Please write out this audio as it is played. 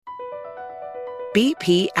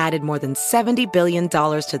BP added more than $70 billion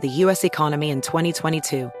to the U.S. economy in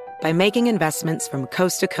 2022 by making investments from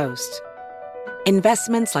coast to coast.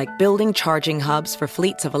 Investments like building charging hubs for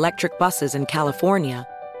fleets of electric buses in California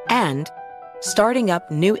and starting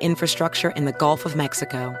up new infrastructure in the Gulf of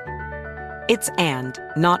Mexico. It's and,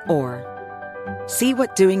 not or. See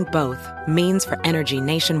what doing both means for energy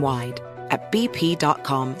nationwide at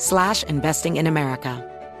bp.com/investing in America.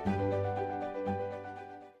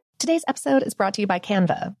 Today's episode is brought to you by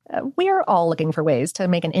Canva. We're all looking for ways to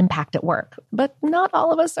make an impact at work, but not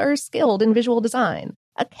all of us are skilled in visual design.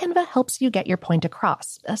 Canva helps you get your point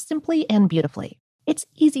across, simply and beautifully. It's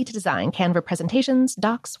easy to design Canva presentations,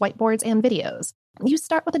 docs, whiteboards, and videos. You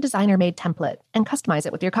start with a designer-made template and customize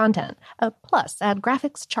it with your content. Plus, add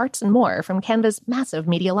graphics, charts, and more from Canva's massive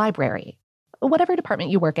media library. Whatever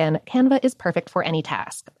department you work in, Canva is perfect for any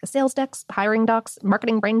task. Sales decks, hiring docs,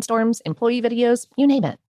 marketing brainstorms, employee videos, you name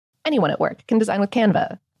it. Anyone at work can design with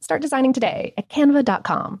Canva. Start designing today at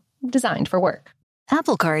canva.com. Designed for work.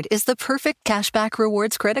 Apple Card is the perfect cashback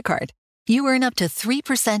rewards credit card. You earn up to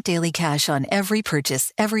 3% daily cash on every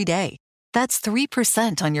purchase every day. That's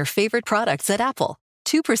 3% on your favorite products at Apple,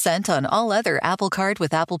 2% on all other Apple Card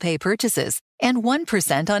with Apple Pay purchases, and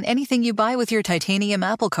 1% on anything you buy with your titanium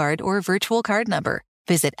Apple Card or virtual card number.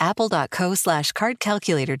 Visit apple.co/card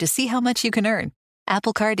calculator to see how much you can earn.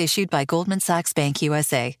 Apple Card issued by Goldman Sachs Bank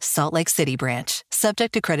USA, Salt Lake City branch.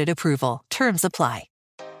 Subject to credit approval. Terms apply.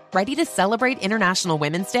 Ready to celebrate International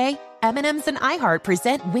Women's Day? M&M's and iHeart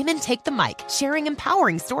present Women Take the Mic, sharing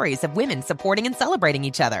empowering stories of women supporting and celebrating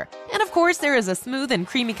each other. And of course, there is a smooth and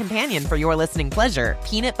creamy companion for your listening pleasure,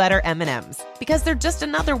 peanut butter M&M's. Because they're just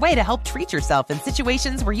another way to help treat yourself in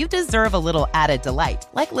situations where you deserve a little added delight,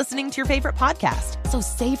 like listening to your favorite podcast. So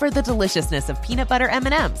savor the deliciousness of peanut butter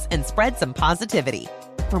M&M's and spread some positivity.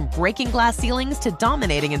 From breaking glass ceilings to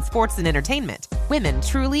dominating in sports and entertainment, women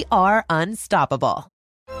truly are unstoppable.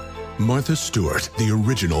 Martha Stewart, the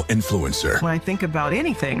original influencer. When I think about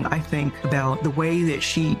anything, I think about the way that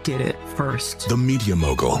she did it first. The media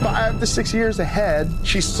mogul. 5 to 6 years ahead,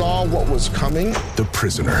 she saw what was coming. The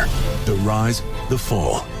prisoner. The rise, the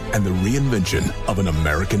fall, and the reinvention of an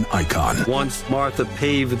American icon. Once Martha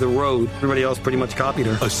paved the road, everybody else pretty much copied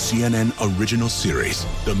her. A CNN original series,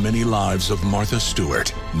 The Many Lives of Martha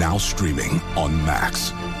Stewart, now streaming on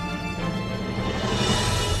Max.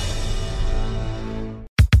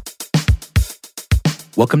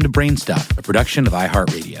 Welcome to Brainstuff, a production of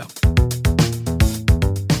iHeartRadio.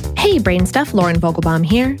 Hey, Brainstuff, Lauren Vogelbaum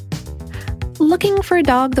here. Looking for a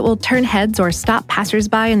dog that will turn heads or stop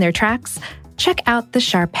passersby in their tracks? Check out the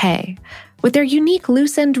Shar Pei. With their unique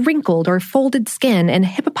loosened, wrinkled, or folded skin and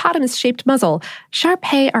hippopotamus-shaped muzzle, Shar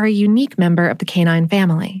Pei are a unique member of the canine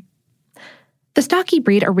family. The stocky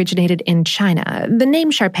breed originated in China. The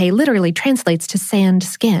name Shar Pei literally translates to sand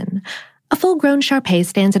skin. A full-grown Shar Pei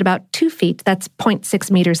stands at about 2 feet, that's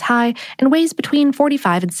 0.6 meters high, and weighs between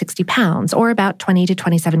 45 and 60 pounds, or about 20 to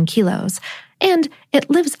 27 kilos. And it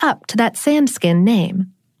lives up to that sandskin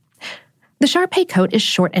name. The Shar Pei coat is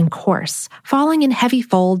short and coarse, falling in heavy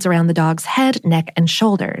folds around the dog's head, neck, and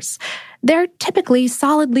shoulders. They're typically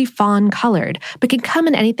solidly fawn-colored, but can come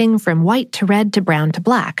in anything from white to red to brown to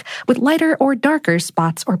black, with lighter or darker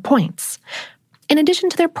spots or points. In addition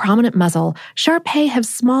to their prominent muzzle, Shar Pei have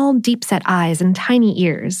small, deep-set eyes and tiny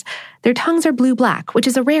ears. Their tongues are blue-black, which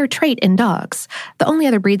is a rare trait in dogs. The only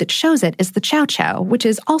other breed that shows it is the Chow Chow, which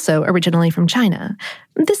is also originally from China.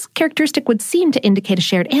 This characteristic would seem to indicate a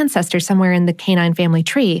shared ancestor somewhere in the canine family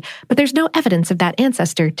tree, but there's no evidence of that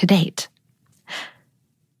ancestor to date.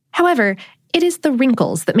 However, it is the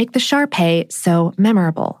wrinkles that make the Shar Pei so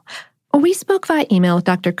memorable. We spoke via email with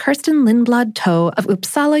Dr. Kirsten Lindblad Toh of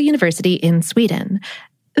Uppsala University in Sweden.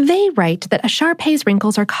 They write that a Shar Pei's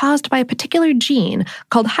wrinkles are caused by a particular gene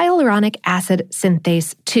called hyaluronic acid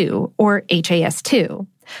synthase 2, or HAS2.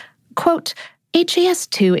 Quote,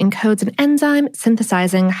 HAS2 encodes an enzyme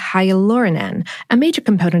synthesizing hyaluronan, a major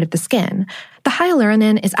component of the skin. The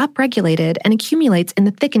hyaluronan is upregulated and accumulates in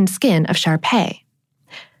the thickened skin of Shar Pei.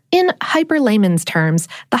 In hyper-layman's terms,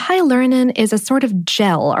 the hyaluronan is a sort of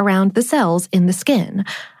gel around the cells in the skin.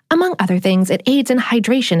 Among other things, it aids in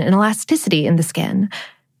hydration and elasticity in the skin.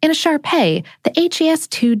 In a Shar Pei, the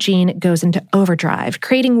HAS2 gene goes into overdrive,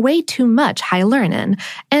 creating way too much hyaluronan,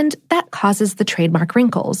 and that causes the trademark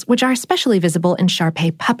wrinkles, which are especially visible in Shar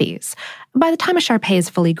Pei puppies. By the time a Shar Pei is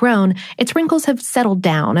fully grown, its wrinkles have settled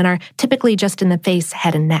down and are typically just in the face,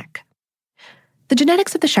 head, and neck. The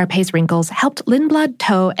genetics of the Shar Pei's wrinkles helped Lindblad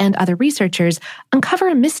Toh and other researchers uncover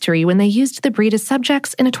a mystery when they used the breed as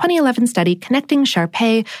subjects in a 2011 study connecting Shar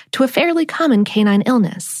Pei to a fairly common canine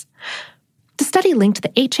illness. The study linked the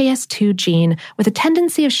HAS2 gene with a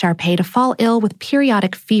tendency of Shar Pei to fall ill with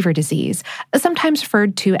periodic fever disease, sometimes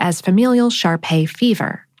referred to as familial Shar Pei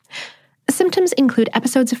fever. Symptoms include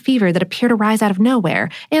episodes of fever that appear to rise out of nowhere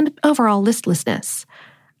and overall listlessness.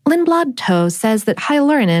 Lindblad Toh says that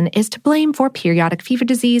hyaluronan is to blame for periodic fever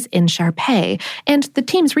disease in Shar Pei, and the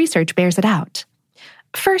team's research bears it out.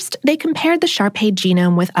 First, they compared the Shar Pei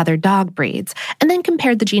genome with other dog breeds, and then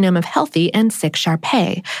compared the genome of healthy and sick Shar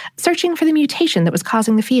Pei, searching for the mutation that was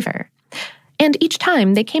causing the fever. And each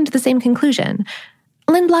time, they came to the same conclusion.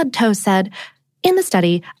 Lindblad Toh said, in the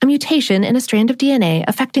study, a mutation in a strand of DNA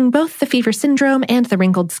affecting both the fever syndrome and the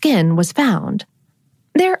wrinkled skin was found.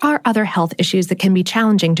 There are other health issues that can be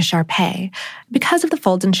challenging to Shar Pei. Because of the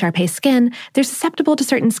folds in Shar Pei skin, they're susceptible to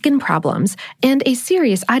certain skin problems and a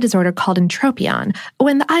serious eye disorder called entropion,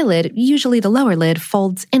 when the eyelid, usually the lower lid,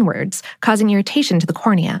 folds inwards, causing irritation to the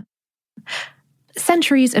cornea.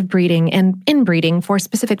 Centuries of breeding and inbreeding for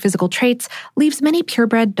specific physical traits leaves many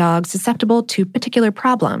purebred dogs susceptible to particular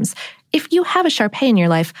problems. If you have a Shar Pei in your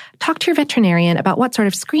life, talk to your veterinarian about what sort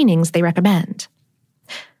of screenings they recommend.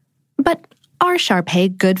 But are Shar Pei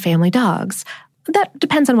good family dogs? That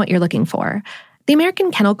depends on what you're looking for. The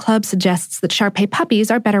American Kennel Club suggests that Shar Pei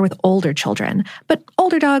puppies are better with older children, but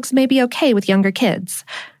older dogs may be okay with younger kids.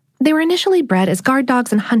 They were initially bred as guard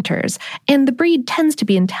dogs and hunters, and the breed tends to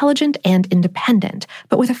be intelligent and independent,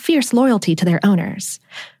 but with a fierce loyalty to their owners.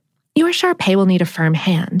 Your Shar Pei will need a firm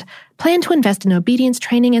hand. Plan to invest in obedience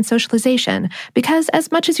training and socialization, because as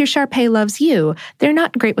much as your Shar Pei loves you, they're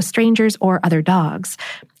not great with strangers or other dogs.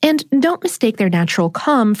 And don't mistake their natural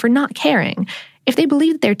calm for not caring. If they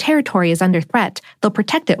believe that their territory is under threat, they'll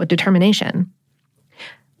protect it with determination.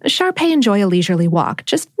 Shar Pei enjoy a leisurely walk,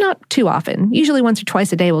 just not too often. Usually once or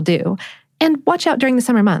twice a day will do. And watch out during the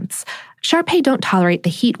summer months. Shar Pei don't tolerate the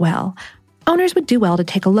heat well. Owners would do well to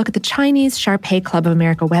take a look at the Chinese Shar Pei Club of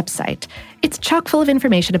America website. It's chock full of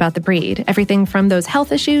information about the breed, everything from those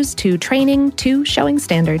health issues to training to showing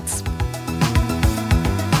standards.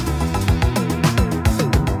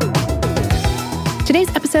 Today's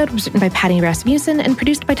episode was written by Patty Rasmussen and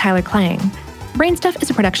produced by Tyler Klang. Brainstuff is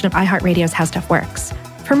a production of iHeartRadio's How Stuff Works.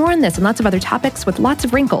 For more on this and lots of other topics with lots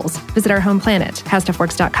of wrinkles, visit our home planet,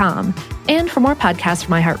 howstuffworks.com. And for more podcasts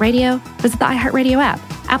from iHeartRadio, visit the iHeartRadio app,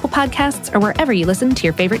 Apple Podcasts, or wherever you listen to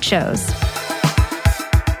your favorite shows.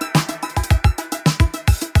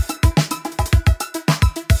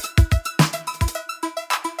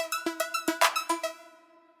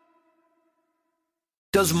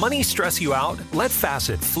 Does money stress you out? Let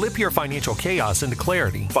Facet flip your financial chaos into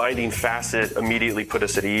clarity. Finding Facet immediately put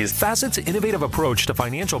us at ease. Facet's innovative approach to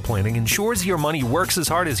financial planning ensures your money works as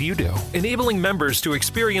hard as you do, enabling members to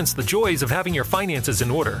experience the joys of having your finances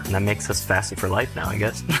in order. And that makes us Facet for life now, I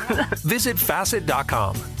guess. Visit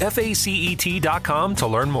Facet.com, FACET.com to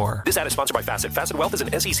learn more. This ad is sponsored by Facet. Facet Wealth is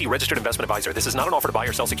an SEC registered investment advisor. This is not an offer to buy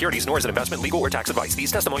or sell securities, nor is it investment, legal, or tax advice.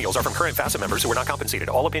 These testimonials are from current Facet members who are not compensated.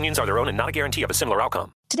 All opinions are their own and not a guarantee of a similar outcome.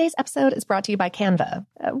 Today's episode is brought to you by Canva.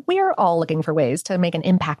 We're all looking for ways to make an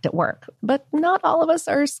impact at work, but not all of us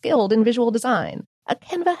are skilled in visual design.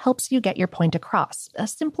 Canva helps you get your point across,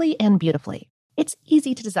 simply and beautifully. It's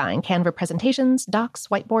easy to design Canva presentations, docs,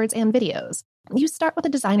 whiteboards, and videos. You start with a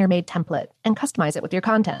designer-made template and customize it with your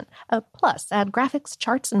content. Plus, add graphics,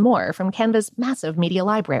 charts, and more from Canva's massive media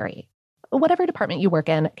library. Whatever department you work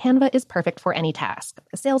in, Canva is perfect for any task.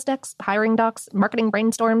 Sales decks, hiring docs, marketing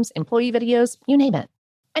brainstorms, employee videos, you name it.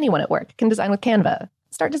 Anyone at work can design with Canva.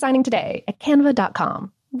 Start designing today at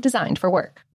canva.com. Designed for work.